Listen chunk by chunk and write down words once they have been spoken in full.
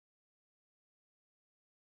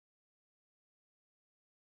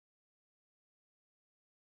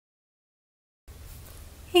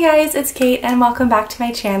Hey guys, it's Kate and welcome back to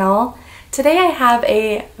my channel. Today I have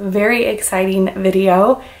a very exciting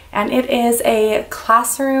video and it is a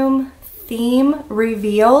classroom theme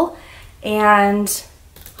reveal and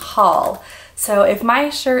haul. So if my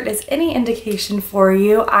shirt is any indication for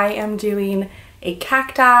you, I am doing a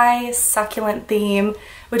cacti succulent theme,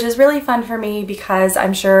 which is really fun for me because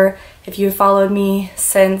I'm sure if you followed me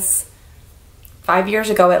since 5 years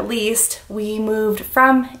ago at least, we moved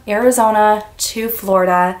from Arizona to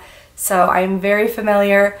Florida, so I'm very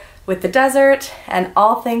familiar with the desert and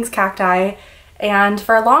all things cacti, and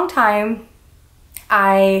for a long time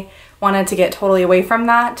I wanted to get totally away from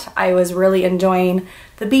that. I was really enjoying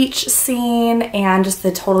the beach scene and just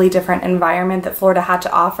the totally different environment that Florida had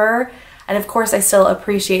to offer, and of course I still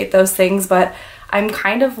appreciate those things, but I'm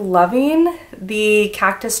kind of loving the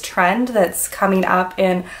cactus trend that's coming up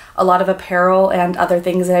in a lot of apparel and other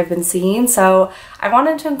things that I've been seeing. So I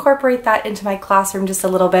wanted to incorporate that into my classroom just a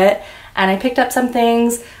little bit, and I picked up some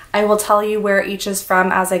things. I will tell you where each is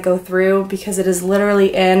from as I go through because it is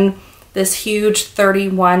literally in this huge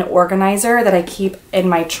 31 organizer that I keep in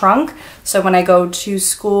my trunk. So when I go to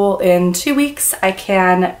school in 2 weeks, I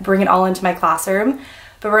can bring it all into my classroom.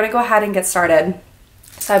 But we're gonna go ahead and get started.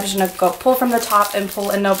 So I'm just gonna go pull from the top and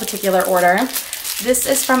pull in no particular order. This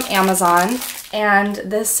is from Amazon, and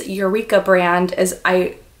this Eureka brand is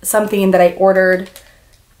something that I ordered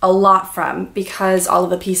a lot from because all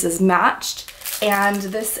of the pieces matched. And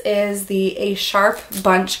this is the A Sharp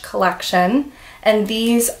Bunch collection, and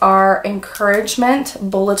these are encouragement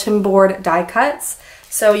bulletin board die cuts.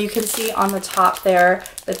 So you can see on the top there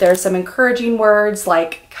that there's some encouraging words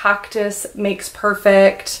like cactus makes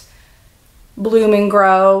perfect, bloom and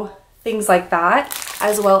grow, things like that,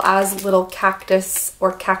 as well as little cactus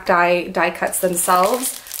or cacti die cuts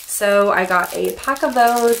themselves. So I got a pack of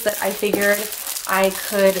those that I figured I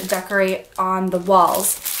could decorate on the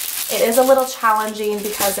walls. It is a little challenging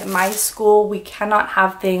because at my school we cannot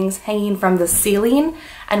have things hanging from the ceiling,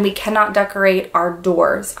 and we cannot decorate our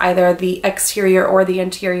doors, either the exterior or the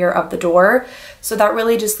interior of the door. So that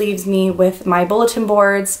really just leaves me with my bulletin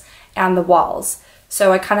boards and the walls.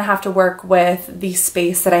 So I kind of have to work with the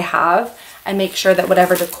space that I have and make sure that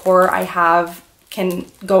whatever decor I have can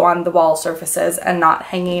go on the wall surfaces and not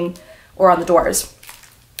hanging or on the doors.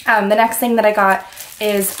 The next thing that I got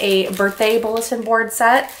is a birthday bulletin board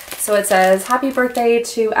set. So it says happy birthday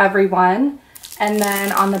to everyone, and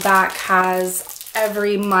then on the back has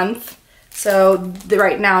every month. So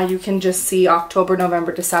right now you can just see October,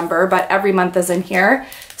 November, December, but every month is in here.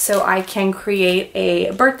 So I can create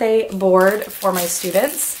a birthday board for my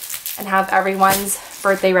students and have everyone's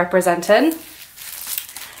birthday represented.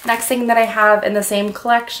 Next thing that I have in the same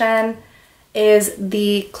collection is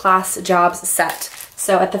the class jobs set.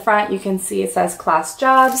 So at the front you can see it says class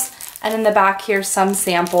jobs, and in the back here's some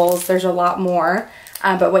samples. There's a lot more,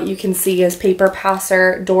 but what you can see is paper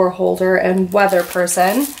passer, door holder, and weather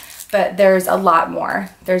person. But there's a lot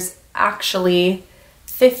more. There's actually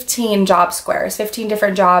 15 job squares, 15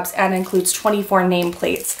 different jobs, and includes 24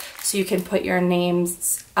 nameplates. So you can put your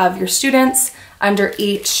names of your students under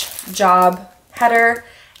each job header,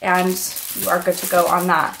 and you are good to go on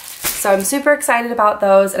that. So I'm super excited about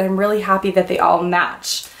those, and I'm really happy that they all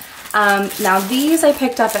match. Now these I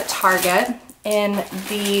picked up at Target in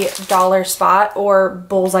the dollar spot, or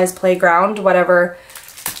Bullseye's Playground, whatever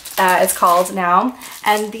it's called now.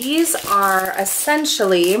 And these are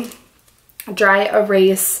essentially dry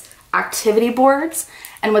erase activity boards.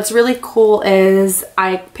 And what's really cool is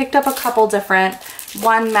I picked up a couple different,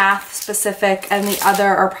 one math specific and the other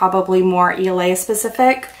are probably more ELA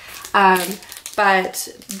specific. But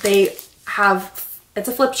they have, it's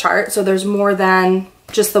a flip chart, so there's more than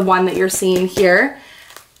just the one that you're seeing here.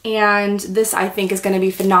 And this I think is going to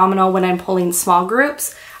be phenomenal when I'm pulling small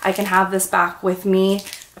groups. I can have this back with me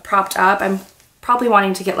propped up. I'm probably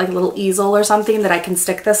wanting to get like a little easel or something that I can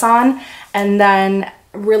stick this on, and then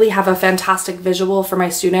really have a fantastic visual for my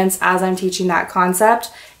students as I'm teaching that concept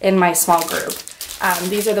in my small group.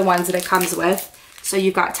 These are the ones that it comes with. So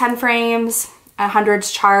you've got 10 frames, a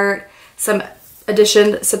hundreds chart, some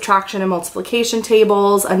addition, subtraction, and multiplication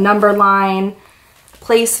tables, a number line,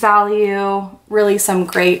 place value, really some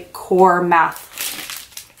great core math.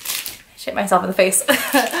 I shit myself in the face.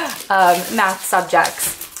 Math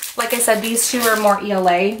subjects. Like I said, these two are more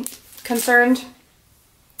ELA concerned,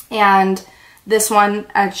 and this one,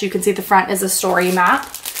 as you can see at the front, is a story map,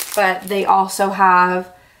 but they also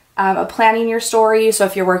have a planning your story, so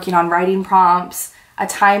if you're working on writing prompts, a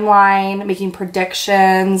timeline, making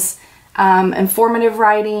predictions, informative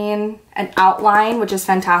writing, an outline, which is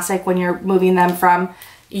fantastic when you're moving them from,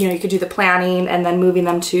 you know, you could do the planning and then moving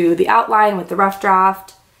them to the outline with the rough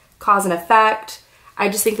draft, cause and effect. I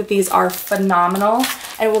just think that these are phenomenal.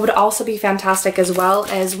 And what would also be fantastic as well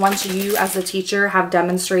is once you as the teacher have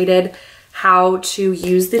demonstrated how to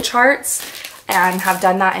use the charts and have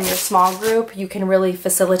done that in your small group, you can really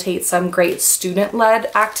facilitate some great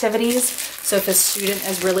student-led activities. So if a student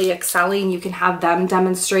is really excelling, you can have them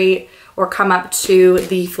demonstrate or come up to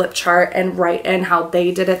the flip chart and write in how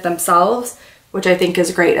they did it themselves, which I think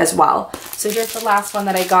is great as well. So here's the last one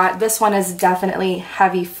that I got. This one is definitely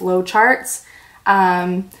heavy flow charts.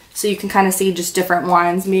 So you can kind of see just different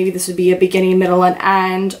ones. Maybe this would be a beginning, middle, and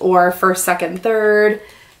end, or first, second, third.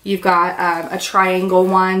 You've got a triangle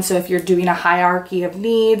one, so if you're doing a hierarchy of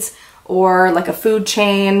needs or like a food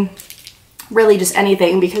chain, really just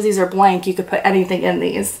anything. Because these are blank, you could put anything in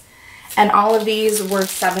these. And all of these were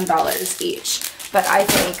 $7 each, but I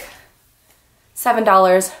think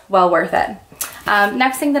 $7, well worth it.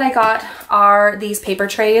 Next thing that I got are these paper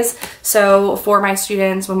trays. So for my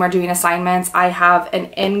students, when we're doing assignments, I have an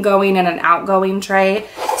ingoing and an outgoing tray.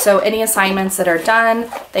 So any assignments that are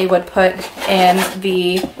done, they would put in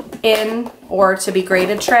the in or to be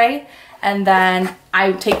graded tray. And then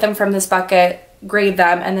I take them from this bucket, grade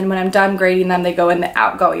them, and then when I'm done grading them, they go in the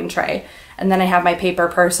outgoing tray. And then I have my paper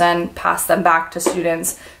person pass them back to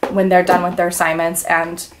students when they're done with their assignments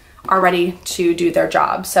and are ready to do their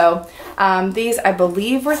job. So these I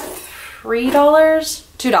believe were $3,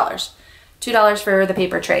 $2 for the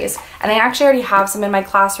paper trays. And I actually already have some in my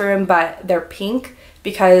classroom, but they're pink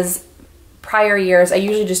because prior years I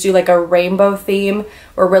usually just do like a rainbow theme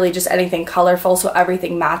or really just anything colorful so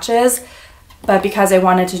everything matches. But because I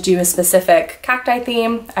wanted to do a specific cacti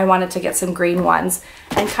theme, I wanted to get some green ones.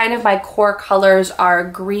 And kind of my core colors are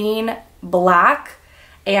green, black,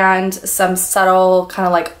 and some subtle kind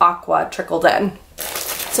of like aqua trickled in.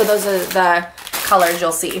 So those are the colors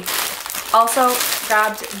you'll see. Also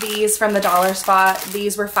grabbed these from the dollar spot.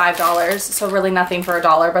 These were $5, so really nothing for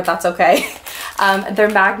 $1, but that's okay.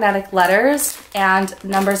 They're magnetic letters and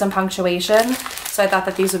numbers and punctuation. So I thought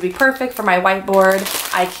that these would be perfect for my whiteboard.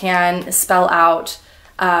 I can spell out,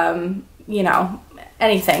 you know,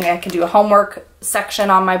 anything. I can do a homework section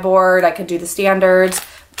on my board. I could do the standards,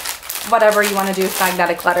 whatever you want to do with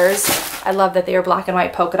magnetic letters. I love that they are black and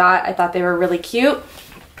white polka dot. I thought they were really cute.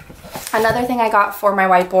 Another thing I got for my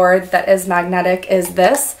whiteboard that is magnetic is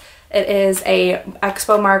this. It is a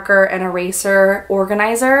Expo marker and eraser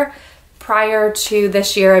organizer. Prior to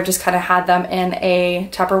this year, I've just kind of had them in a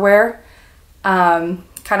Tupperware,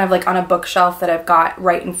 kind of like on a bookshelf that I've got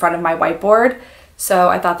right in front of my whiteboard. So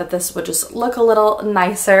I thought that this would just look a little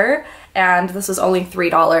nicer, and this was only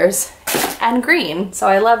 $3 and green, so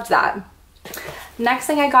I loved that. Next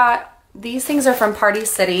thing I got, these things are from Party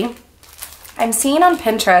City. I'm seeing on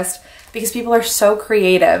Pinterest, because people are so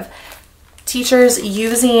creative, teachers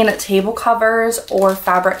using table covers or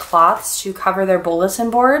fabric cloths to cover their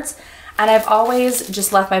bulletin boards. And I've always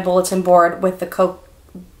just left my bulletin board with the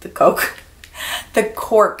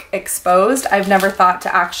cork exposed. I've never thought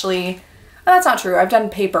to actually, that's not true, I've done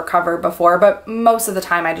paper cover before, but most of the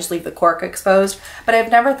time I just leave the cork exposed. But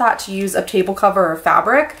I've never thought to use a table cover or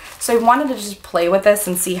fabric, so I wanted to just play with this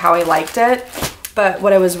and see how I liked it. But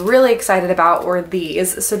what I was really excited about were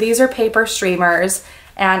these. So these are paper streamers,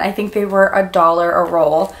 and I think they were $1 a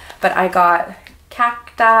roll, but I got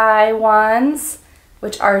cacti ones,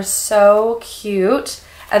 which are so cute.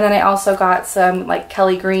 And then I also got some like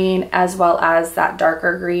Kelly green as well as that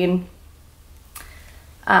darker green.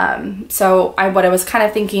 So what I was kind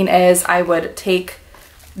of thinking is I would take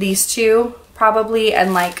these two probably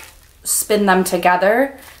and like spin them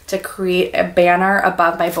together to create a banner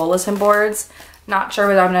above my bulletin boards. Not sure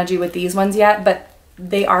what I'm gonna do with these ones yet, but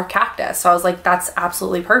they are cactus. So I was like, that's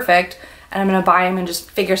absolutely perfect. And I'm gonna buy them and just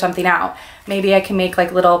figure something out. Maybe I can make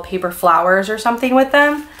like little paper flowers or something with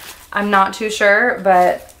them. I'm not too sure,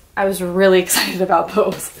 but I was really excited about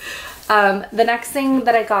those. The next thing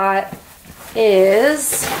that I got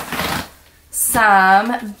is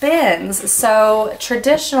some bins. So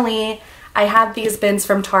traditionally, I had these bins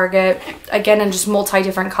from Target, again in just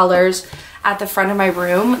multi-different colors, at the front of my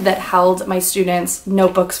room that held my students'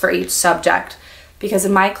 notebooks for each subject. Because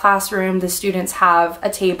in my classroom, the students have a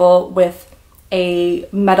table with a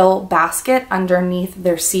metal basket underneath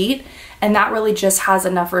their seat, and that really just has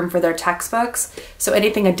enough room for their textbooks. So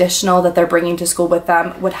anything additional that they're bringing to school with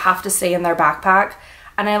them would have to stay in their backpack.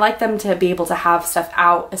 And I like them to be able to have stuff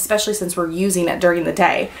out, especially since we're using it during the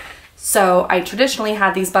day. So I traditionally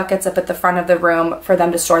had these buckets up at the front of the room for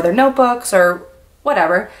them to store their notebooks or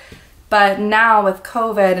whatever. But now with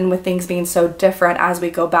COVID and with things being so different as we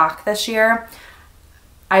go back this year,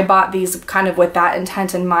 I bought these kind of with that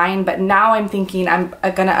intent in mind, but now I'm thinking I'm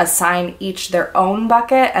gonna assign each their own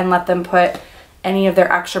bucket and let them put any of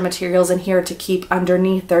their extra materials in here to keep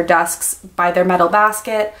underneath their desks by their metal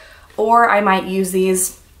basket. Or I might use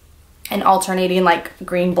these in alternating like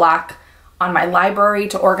green, black on my library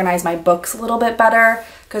to organize my books a little bit better,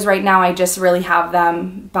 because right now I just really have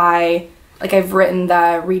them by, like, I've written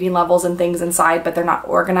the reading levels and things inside, but they're not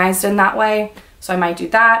organized in that way. So I might do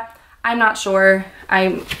that. I'm not sure.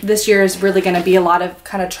 This year is really going to be a lot of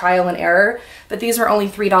kind of trial and error, but these were only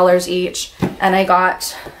 $3 each, and I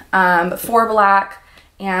got 4 black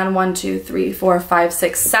and 1, 2, 3, 4, 5,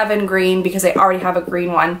 6, 7 green, because I already have a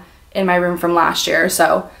green one in my room from last year.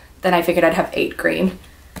 So then I figured I'd have 8 green,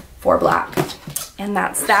 4 black, and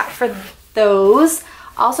that's that for those.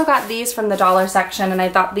 Also got these from the dollar section, and I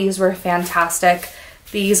thought these were fantastic.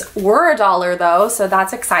 These were $1 though, so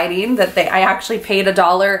that's exciting that I actually paid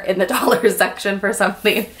 $1 in the dollar section for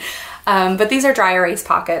something. But these are dry erase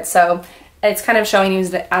pockets, so it's kind of showing you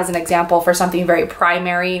as an example for something very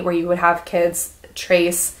primary where you would have kids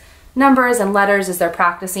trace numbers and letters as they're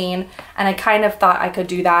practicing. And I kind of thought I could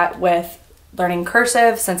do that with learning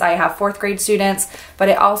cursive since I have 4th grade students, but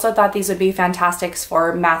I also thought these would be fantastic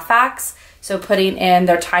for math facts. So putting in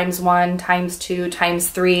their ×1, ×2,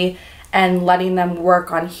 ×3, and letting them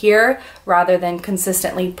work on here rather than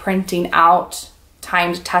consistently printing out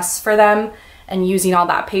timed tests for them and using all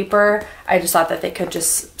that paper. I just thought that they could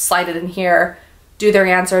just slide it in here, do their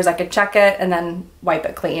answers, I could check it, and then wipe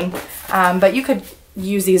it clean. But you could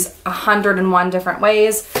use these 101 different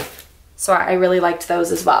ways, so I really liked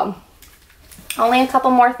those as well. Only a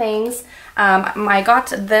couple more things. I got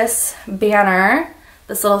this banner,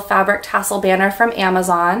 this little fabric tassel banner from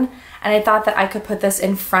Amazon, and I thought that I could put this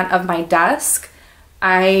in front of my desk.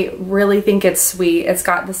 I really think it's sweet. It's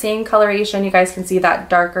got the same coloration. You guys can see that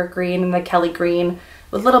darker green and the Kelly green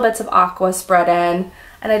with little bits of aqua spread in.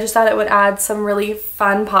 And I just thought it would add some really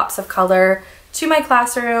fun pops of color to my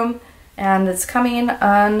classroom. And it's coming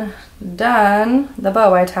undone. The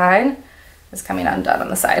bow I tied is coming undone on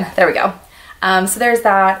the side. There we go. So there's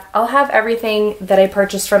that. I'll have everything that I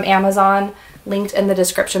purchased from Amazon linked in the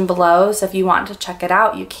description below. So if you want to check it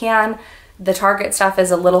out, you can. The Target stuff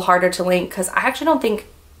is a little harder to link because I actually don't think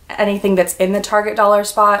anything that's in the Target dollar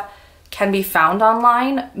spot can be found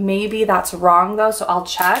online. Maybe that's wrong though, so I'll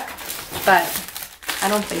check, but I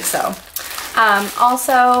don't think so.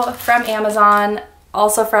 Also from Amazon,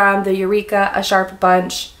 also from the Eureka A Sharp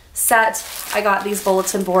Bunch set, I got these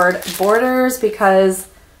bulletin board borders because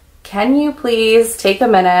can you please take a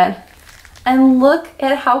minute and look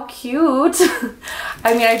at how cute.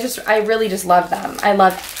 I mean, I really just love them.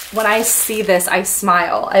 When I see this, I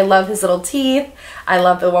smile. I love his little teeth. I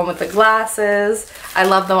love the one with the glasses. I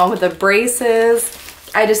love the one with the braces.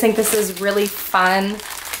 I just think this is really fun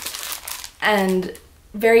and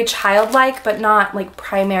very childlike, but not like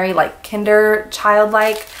primary, like kinder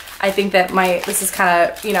childlike. I think that this is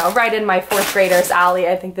kind of, you know, right in my 4th graders alley.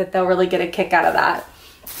 I think that they'll really get a kick out of that.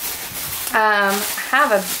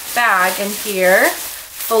 Have a bag in here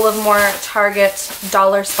full of more Target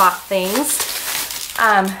dollar spot things.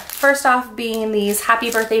 First off being these happy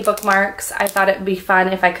birthday bookmarks. I thought it would be fun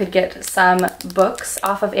if I could get some books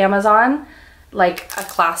off of Amazon, like a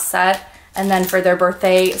class set, and then for their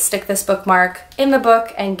birthday, stick this bookmark in the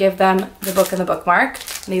book and give them the book and the bookmark.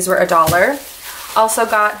 And these were $1. Also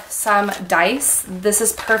got some dice. This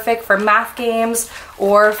is perfect for math games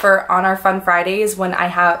or for on our Fun Fridays when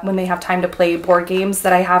they have time to play board games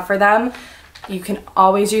that I have for them. You can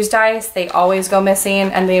always use dice. They always go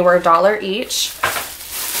missing, and they were $1 each.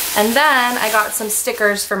 And then I got some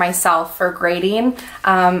stickers for myself for grading.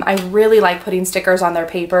 I really like putting stickers on their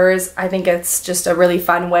papers. I think it's just a really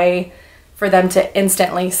fun way for them to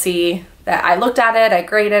instantly see that I looked at it, I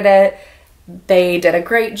graded it, they did a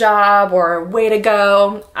great job, or way to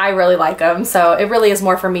go. I really like them, so it really is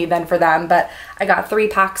more for me than for them. But I got 3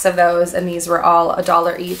 packs of those, and these were all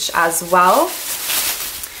 $1 each as well.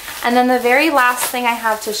 And then the very last thing I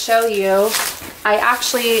have to show you, I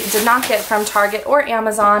actually did not get from Target or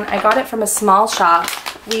Amazon. I got it from a small shop.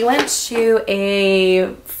 We went to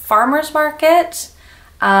a farmer's market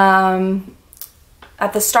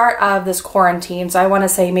at the start of this quarantine, so I want to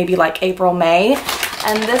say maybe like April, May.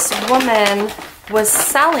 And this woman was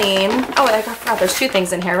selling, oh, I forgot there's 2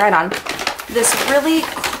 things in here, right on. This really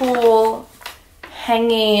cool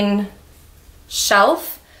hanging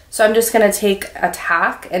shelf. So I'm just gonna take a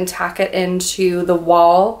tack and tack it into the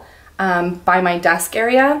wall by my desk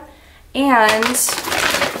area. And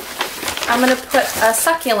I'm gonna put a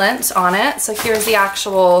succulent on it. So here's the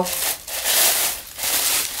actual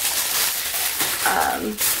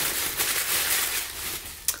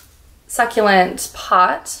succulent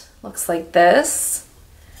pot. Looks like this.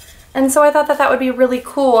 And so I thought that that would be really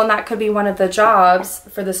cool, and that could be one of the jobs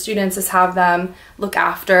for the students, is have them look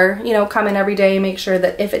after, you know, come in every day, make sure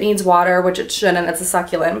that if it needs water, which it shouldn't, it's a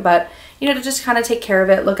succulent, but, you know, to just kind of take care of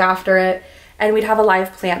it, look after it. And we'd have a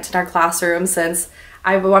live plant in our classroom, since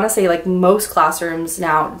I want to say like most classrooms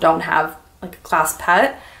now don't have like a class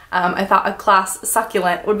pet. I thought a class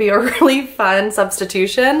succulent would be a really fun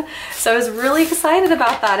substitution. So I was really excited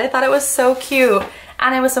about that. I thought it was so cute.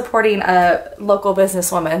 And I was supporting a local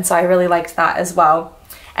businesswoman, so I really liked that as well.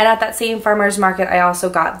 And at that same farmer's market, I also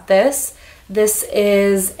got this. This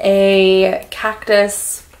is a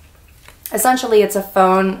cactus. Essentially, it's a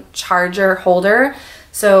phone charger holder.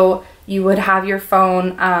 So you would have your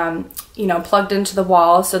phone, you know, plugged into the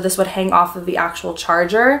wall. So this would hang off of the actual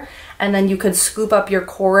charger. And then you could scoop up your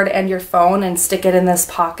cord and your phone and stick it in this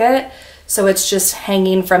pocket. So it's just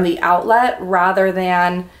hanging from the outlet rather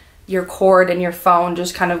than your cord and your phone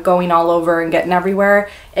just kind of going all over and getting everywhere.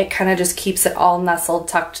 It kind of just keeps it all nestled,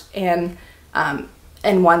 tucked in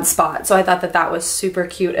one spot. So I thought that that was super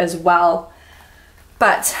cute as well.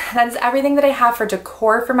 But that is everything that I have for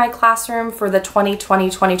decor for my classroom for the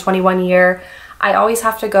 2020-2021 year. I always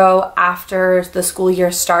have to go after the school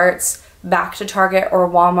year starts back to Target or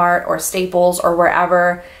Walmart or Staples or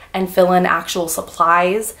wherever and fill in actual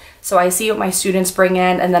supplies. So I see what my students bring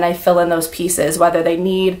in, and then I fill in those pieces, whether they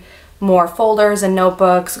need more folders and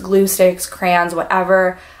notebooks, glue sticks, crayons,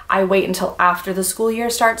 whatever. I wait until after the school year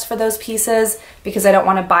starts for those pieces, because I don't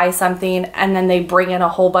want to buy something and then they bring in a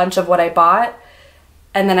whole bunch of what I bought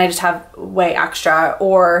and then I just have way extra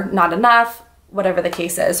or not enough, whatever the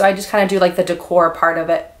case is. So I just kind of do like the decor part of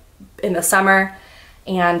it in the summer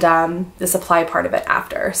and the supply part of it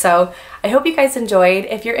after. So I hope you guys enjoyed.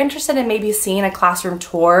 If you're interested in maybe seeing a classroom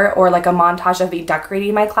tour or like a montage of me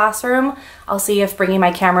decorating my classroom, I'll see if bringing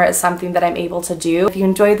my camera is something that I'm able to do. If you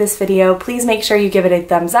enjoyed this video, please make sure you give it a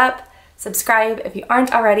thumbs up, subscribe if you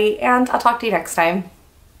aren't already, and I'll talk to you next time.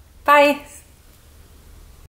 Bye!